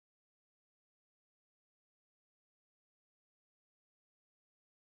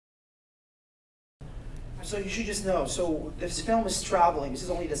So you should just know, so this film is traveling. This is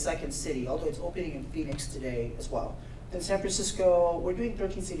only the second city, although it's opening in Phoenix today as well. Then San Francisco, we're doing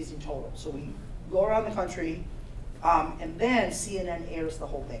 13 cities in total. So we go around the country, and then CNN airs the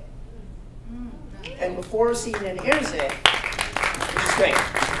whole thing. And before CNN airs it, which is great,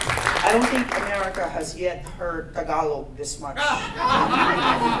 I don't think America has yet heard Tagalog this much.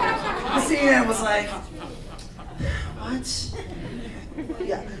 CNN was like, what?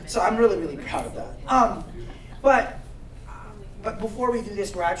 Yeah, so I'm really, really proud of that. But before we do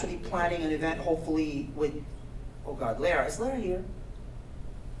this, we're actually planning an event, hopefully with, oh God, Lara, is Lara here?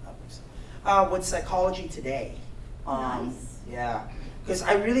 With Psychology Today. Nice. Yeah, because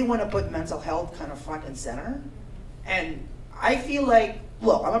I really want to put mental health kind of front and center. And I feel like,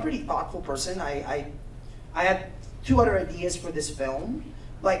 look, I'm a pretty thoughtful person. I had 2 other ideas for this film.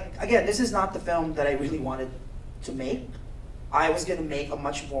 Like, again, this is not the film that I really wanted to make. I was going to make a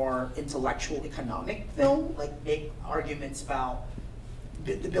much more intellectual, economic film, like make arguments about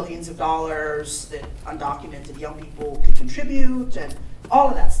the billions of dollars that undocumented young people could contribute and all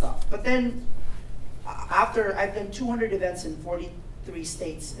of that stuff. But then, after I've done 200 events in 43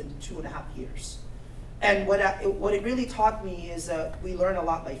 states in 2.5 years. And what it really taught me is that we learn a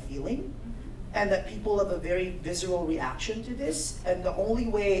lot by feeling, and that people have a very visceral reaction to this, and the only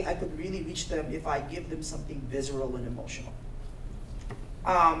way I could really reach them if I give them something visceral and emotional.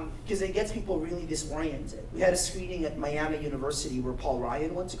 Because it gets people really disoriented. We had a screening at Miami University where Paul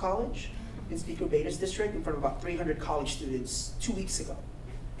Ryan went to college, in Speaker Beta's district, in front of about 300 college students 2 weeks ago.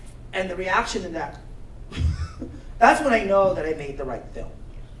 And the reaction to that, that's when I know that I made the right film.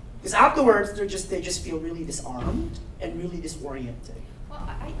 Because afterwards, they just feel really disarmed and really disoriented. Well,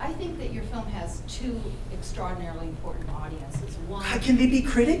 I think that your film has 2 extraordinarily important audiences. One, can they be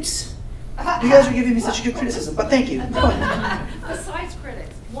critics? You guys are giving me such good criticism, but thank you. Besides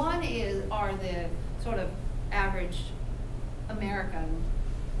critics, one are the sort of average American,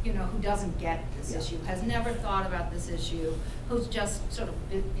 you know, who doesn't get this issue, has never thought about this issue, who's just sort of,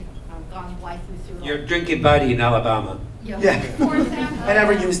 you know, gone blithely through. Your drinking buddy in Alabama. Yeah. For example. I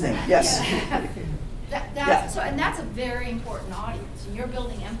never use name. Yes. Yeah. So, and that's a very important audience. And you're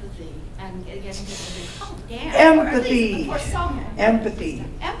building empathy and getting people to calm down. Empathy. For some. Empathy.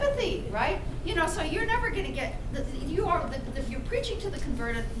 Empathy, right? You know, so you're never going to get. You're preaching to the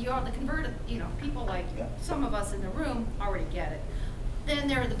converted. You are the converted. You know, people like some of us in the room already get it. Then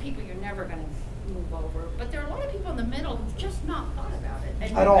there are the people you're never going to move over. But there are a lot of people in the middle who've just not thought about it,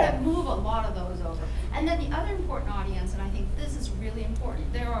 and you're going to move a lot of those over. And then the other important audience, and I think this is really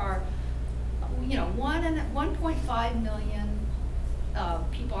important. There are, you know, 1.5 million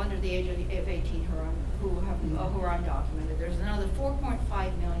people under the age of 18 who are undocumented. There's another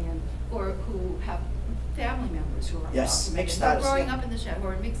 4.5 million who have family members who are undocumented. Mixed status. Growing up in the who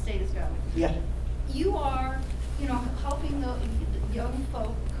are mixed status family. Yeah. You are, you know, helping the young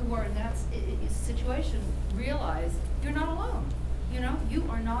folk who are in that situation realize you're not alone. You know, you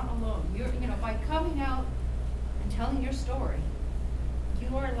are not alone. You're, you know, by coming out and telling your story,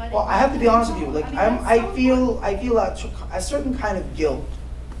 you are letting. Well, I have to be honest with you. Like, I feel a certain kind of guilt,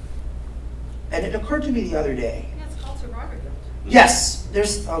 and it occurred to me the other day. Yeah, it's called survivor guilt. Yes,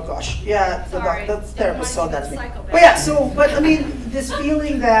 there's. Oh gosh, yeah. Sorry, the therapist saw that to me. But yeah, but I mean, this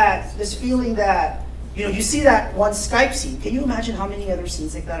feeling that. You know, you see that one Skype scene. Can you imagine how many other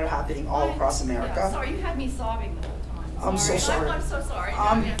scenes like that are happening all across America? Yeah, sorry, you had me sobbing the whole time. I'm so sorry. I'm so sorry.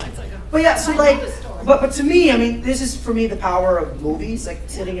 But yeah, so like, but to me, I mean, this is for me the power of movies. Like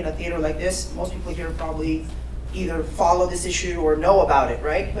sitting in a theater like this, most people here probably either follow this issue or know about it,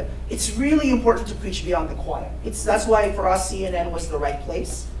 right? But it's really important to preach beyond the choir. That's why for us, CNN was the right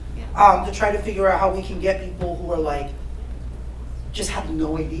place to try to figure out how we can get people who are like, just have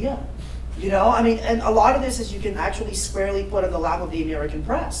no idea. You know, I mean, and a lot of this is you can actually squarely put on the lap of the American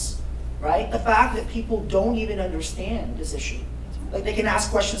press, right? The fact that people don't even understand this issue. Like, they can ask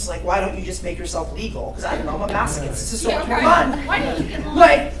questions like, why don't you just make yourself legal? Because I don't know, I'm a masochist. This is so much more fun. Why don't you get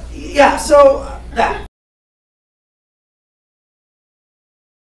like, yeah, so that.